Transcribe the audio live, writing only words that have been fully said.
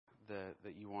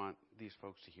that you want these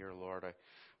folks to hear, Lord.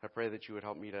 I pray that you would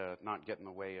help me to not get in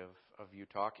the way of you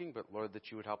talking, but, Lord,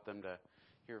 that you would help them to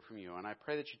hear from you. And I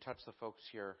pray that you touch the folks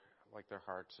here, like their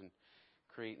hearts, and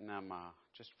create in them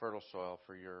just fertile soil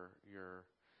for your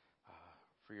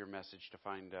message to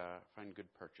find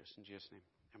good purchase. In Jesus' name,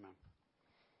 amen.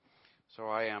 So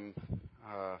I am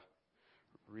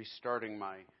restarting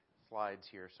my slides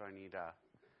here, so I need a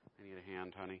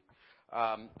hand, honey.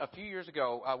 A few years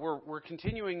ago, we're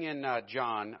continuing in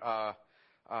John,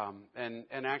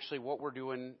 and actually what we're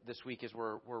doing this week is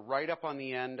we're right up on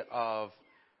the end of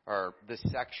this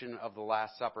section of the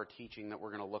Last Supper teaching that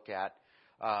we're going to look at.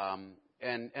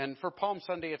 And for Palm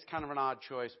Sunday, it's kind of an odd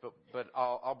choice, but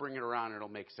I'll bring it around and it'll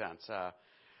make sense.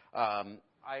 I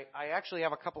actually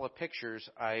have a couple of pictures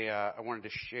I wanted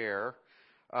to share.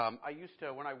 I used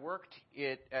to, when I worked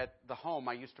at the home,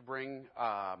 I used to bring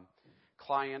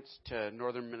clients to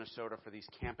northern Minnesota for these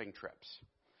camping trips.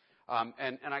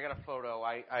 And I got a photo.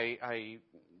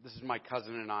 This is my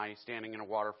cousin and I standing in a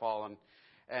waterfall,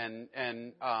 and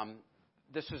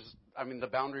this is, the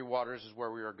Boundary Waters is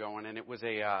where we were going, and it was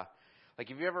like,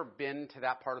 if you've ever been to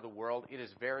that part of the world, it is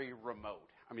very remote.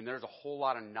 There's a whole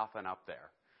lot of nothing up there,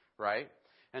 right?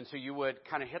 And so you would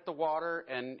kind of hit the water,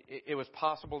 and it was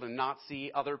possible to not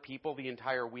see other people the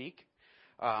entire week.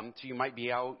 So you might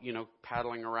be out,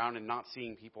 paddling around and not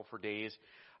seeing people for days.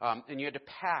 And you had to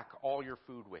pack all your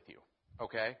food with you,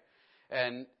 okay?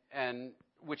 And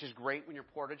which is great when you're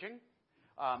portaging.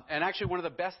 And actually one of the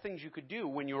best things you could do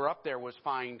when you were up there was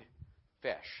find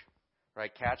fish,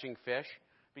 right? Catching fish.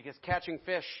 Because catching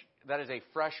fish, that is a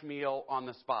fresh meal on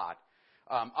the spot.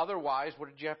 Otherwise, what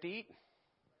did you have to eat?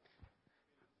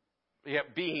 Yeah,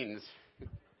 beans.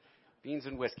 Beans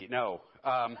and whiskey. No.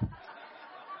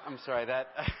 I'm sorry, that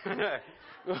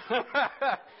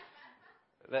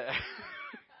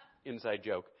inside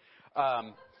joke.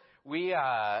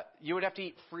 You would have to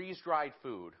eat freeze-dried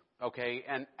food, okay?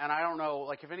 And I don't know,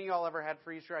 like, if any of y'all ever had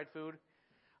freeze-dried food,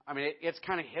 it's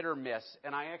kind of hit or miss.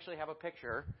 And I actually have a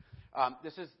picture.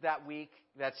 This is that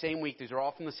same week. These are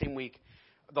all from the same week.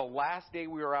 The last day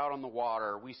we were out on the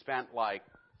water, we spent like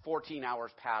 14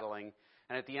 hours paddling.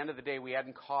 And at the end of the day, we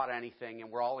hadn't caught anything,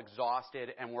 and we're all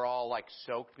exhausted, and we're all like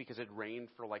soaked because it rained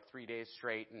for like 3 days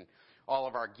straight, and all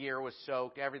of our gear was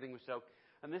soaked, everything was soaked.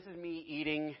 And this is me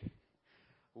eating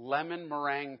lemon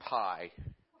meringue pie.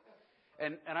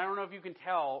 And I don't know if you can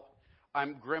tell,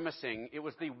 I'm grimacing. It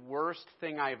was the worst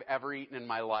thing I've ever eaten in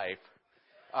my life.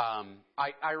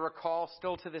 I recall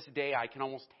still to this day, I can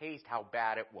almost taste how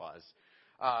bad it was.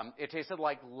 It tasted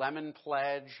like lemon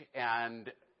pledge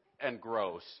and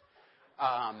gross.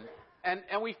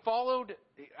 And we followed,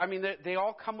 they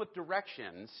all come with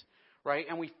directions, right?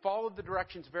 And we followed the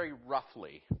directions very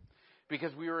roughly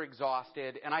because we were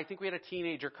exhausted. And I think we had a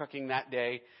teenager cooking that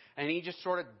day, and he just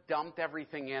sort of dumped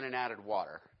everything in and added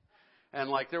water. And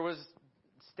like there was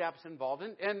steps involved.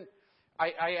 And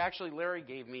I actually, Larry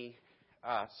gave me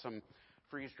some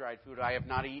freeze-dried food I have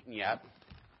not eaten yet.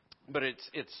 But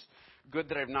it's good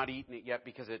that I've not eaten it yet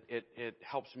because it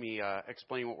helps me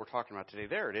explain what we're talking about today.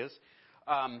 There it is.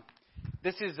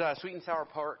 This is sweet and sour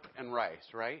pork and rice,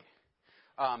 right?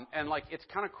 And like it's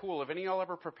kind of cool. Have any of y'all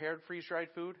ever prepared freeze-dried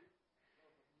food?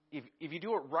 If you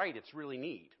do it right, it's really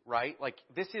neat, right? Like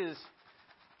this is,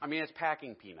 it's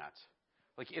packing peanuts.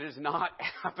 Like it is not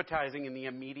appetizing in the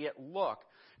immediate look.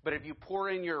 But if you pour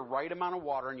in your right amount of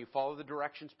water and you follow the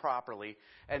directions properly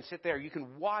and sit there, you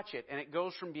can watch it, and it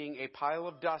goes from being a pile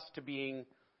of dust to being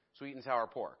sweet and sour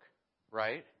pork,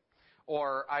 right?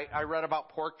 Or I read about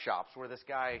pork chops where this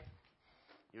guy,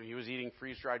 he was eating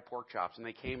freeze-dried pork chops, and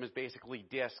they came as basically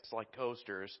discs like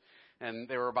toasters, and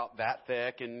they were about that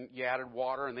thick, and you added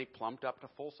water, and they plumped up to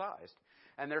full-sized.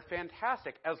 And they're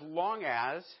fantastic as long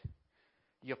as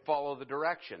you follow the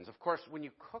directions. Of course, when you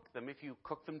cook them, if you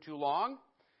cook them too long,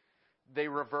 they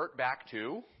revert back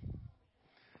to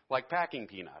like packing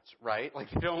peanuts, right? Like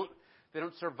they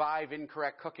don't survive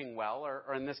incorrect cooking well,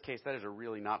 or in this case, that is a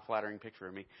really not flattering picture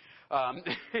of me.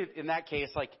 In that case,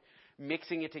 like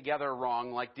mixing it together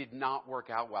wrong, like did not work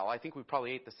out well. I think we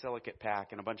probably ate the silicate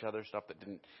pack and a bunch of other stuff that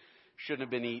shouldn't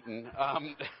have been eaten.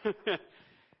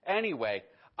 Anyway,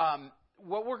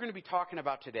 what we're going to be talking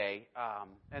about today,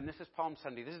 and this is Palm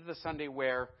Sunday. This is the Sunday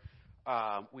where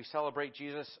we celebrate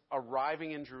Jesus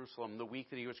arriving in Jerusalem the week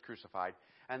that he was crucified.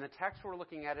 And the text we're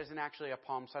looking at isn't actually a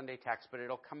Palm Sunday text, but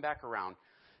it'll come back around.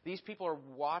 These people are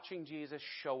watching Jesus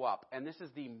show up, and this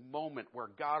is the moment where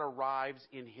God arrives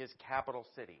in his capital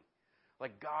city,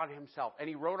 like God himself. And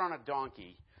he rode on a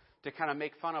donkey to kind of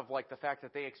make fun of like the fact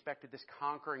that they expected this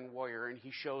conquering warrior, and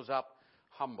he shows up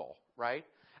humble, right?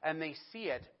 And they see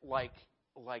it like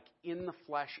like in the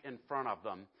flesh in front of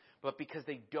them, but because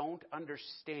they don't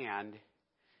understand,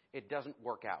 it doesn't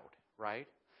work out, right?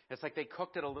 It's like they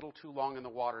cooked it a little too long and the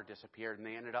water disappeared and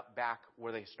they ended up back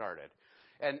where they started.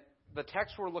 And the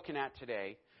text we're looking at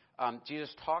today,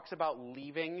 Jesus talks about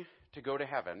leaving to go to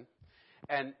heaven.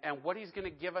 And what he's going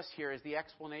to give us here is the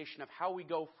explanation of how we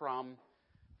go from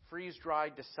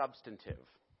freeze-dried to substantive.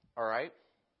 All right?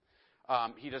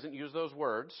 He doesn't use those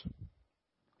words,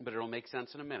 but it'll make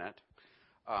sense in a minute,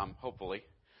 hopefully.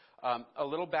 A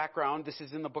little background. This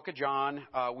is in the book of John.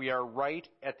 We are right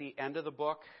at the end of the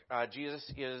book. Jesus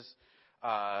is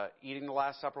eating the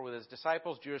Last Supper with his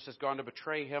disciples. Judas has gone to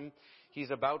betray him. He's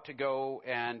about to go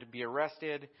and be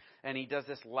arrested, and he does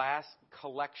this last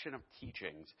collection of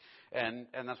teachings. And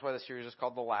that's why the series is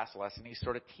called The Last Lesson. He's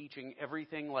sort of teaching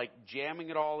everything, like jamming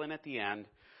it all in at the end.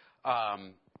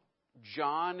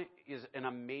 John is an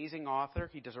amazing author.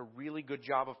 He does a really good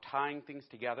job of tying things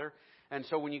together. And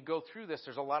so when you go through this,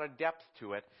 there's a lot of depth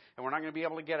to it, and we're not going to be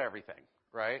able to get everything,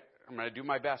 right? I'm going to do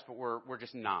my best, but we're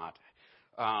just not.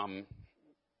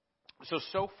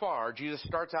 So far, Jesus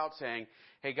starts out saying,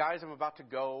 hey, guys, I'm about to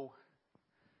go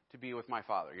to be with my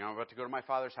Father. I'm about to go to my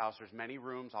Father's house. There's many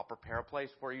rooms. I'll prepare a place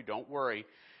for you. Don't worry.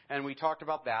 And we talked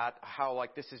about that, how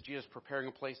like this is Jesus preparing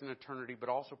a place in eternity, but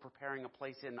also preparing a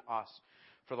place in us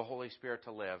for the Holy Spirit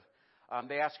to live.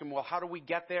 They ask him, well, how do we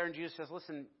get there? And Jesus says,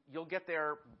 listen, you'll get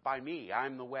there by me.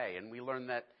 I'm the way. And we learn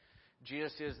that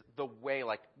Jesus is the way,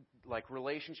 like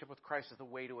relationship with Christ is the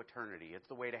way to eternity. It's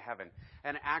the way to heaven.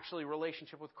 And actually,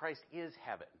 relationship with Christ is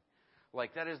heaven.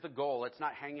 Like, that is the goal. It's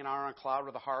not hanging out on a cloud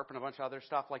with a harp and a bunch of other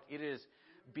stuff. Like, it is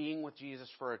being with Jesus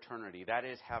for eternity. That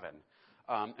is heaven.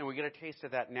 And we get a taste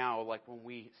of that now, like when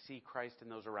we see Christ and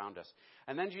those around us.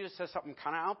 And then Jesus says something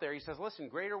kind of out there. He says, listen,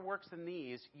 greater works than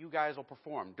these you guys will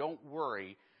perform. Don't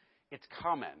worry. It's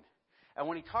coming. And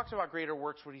when he talks about greater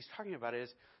works, what he's talking about is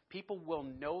people will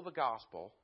know the gospel